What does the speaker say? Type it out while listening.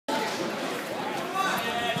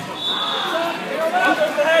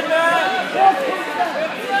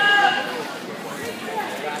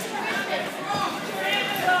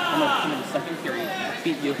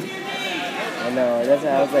you. I know. That's how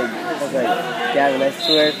I was like, Gavin, I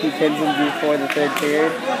swear if he pins him before the third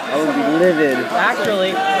period, I would be livid.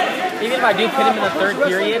 Actually, even if I do pin him in the third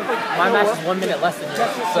period, my match is 1 minute less than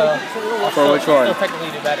yours. So for which one? Still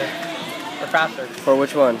technically do better or faster. For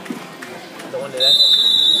which one? The one today.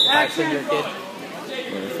 I pin your kid.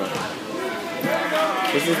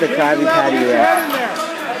 This is the Krabby Patty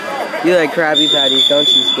rap. You like Krabby Patties, don't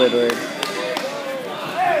you, Squidward?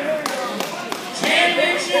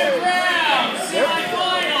 Championship round,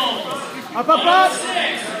 semifinals. Up, up, up.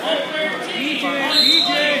 113,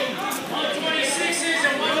 126s,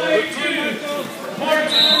 and 132.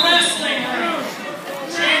 Parts of the wrestling room.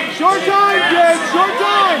 Short time, Jake, short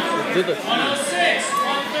time. 106,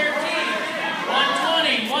 113,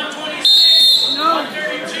 120, 126,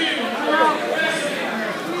 132.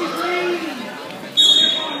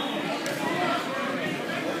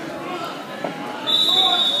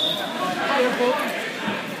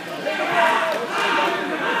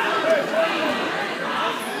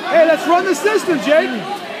 Hey, let's run the system, Jake.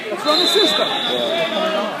 Let's run the system.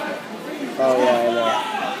 Yeah. Oh, yeah, I know.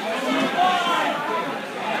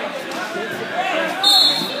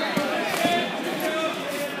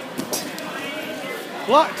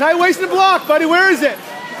 Block, tight waist and block, buddy. Where is it?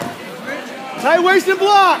 Tight waist and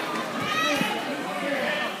block.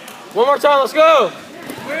 One more time, let's go.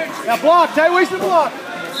 Now block, tight waist and block.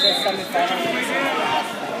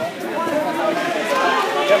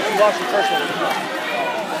 Watch the first one.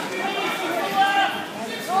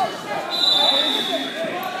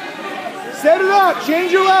 Set it up,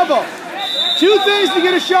 change your level. 2 things to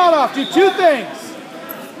get a shot off. Do 2 things.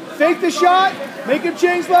 Fake the shot, make him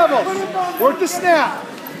change levels. Work the snap.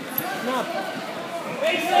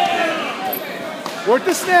 Work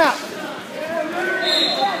the snap.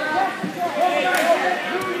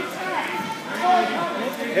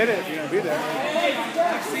 Hit it if you're going to be there.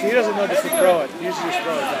 He doesn't know just to throw it. Usually just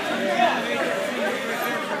throw it.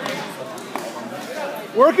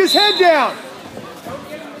 Work his head down.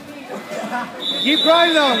 Keep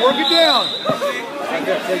grinding on him. Work it down.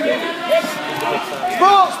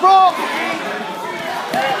 Sprawl, sprawl.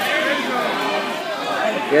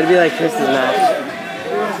 You gotta be like Chris's match.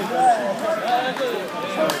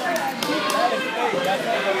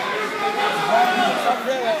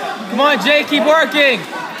 Come on, Jay, keep working.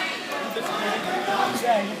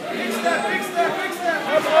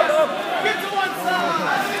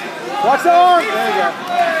 Watch the arm. There you go.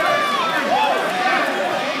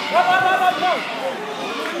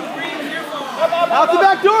 Out the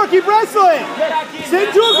back door, keep wrestling.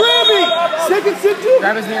 Sit to a Grammy. Sit to a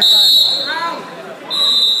Grab his near side.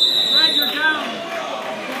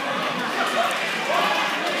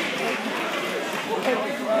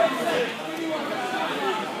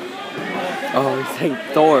 Oh, it's like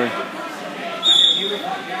Thor.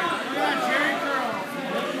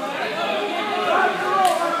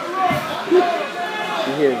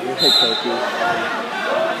 You're good, Koki.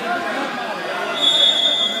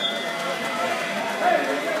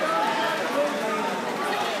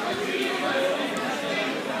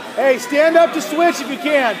 Hey, stand up to switch if you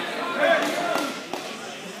can.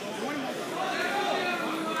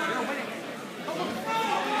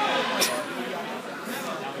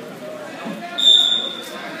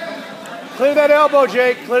 Clear that elbow,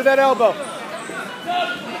 Jake. Clear that elbow.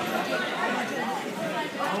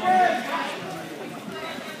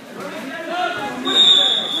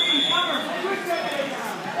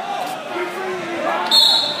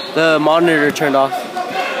 The monitor turned off.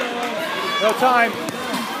 No time.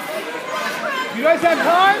 Do you guys have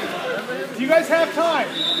time? Do you guys have time?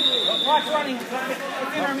 Clock's running.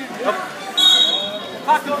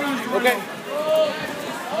 Okay.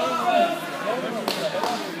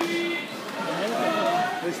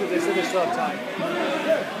 They said they still have time.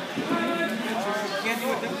 Can't do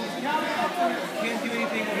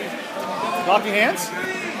anything with his. Lock your hands.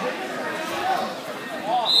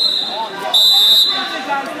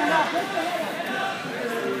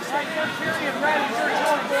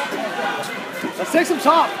 Let's take some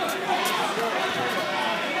top.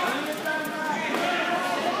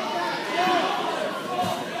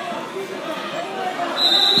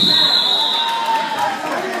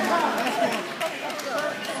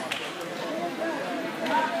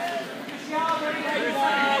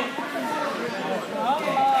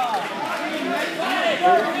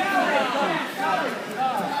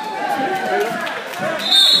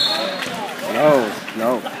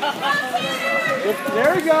 No.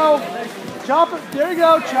 There we go. Chop it. There you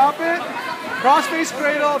go. Chop it. Cross-face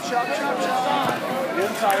cradle. Chop, chop, chop.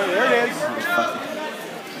 Inside. There it is.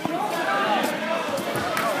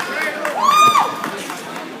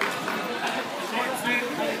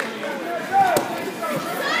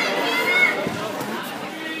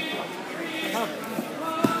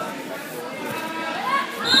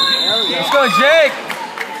 going, Jake?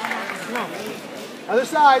 Other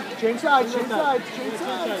side. Change sides. Change sides. Change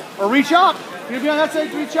sides. Or reach up. You're gonna be on that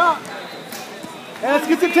side. Reach up. And let's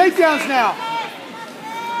get some takedowns now.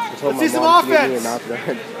 Let's see some offense.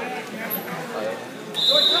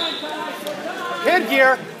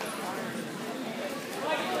 Headgear.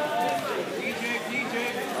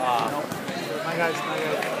 My guys.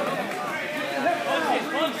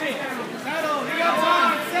 Settle, you got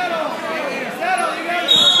time. Settle, you got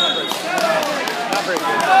time. Settle. Not very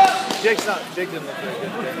good. Jake didn't look very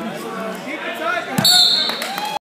good. Keep it tight.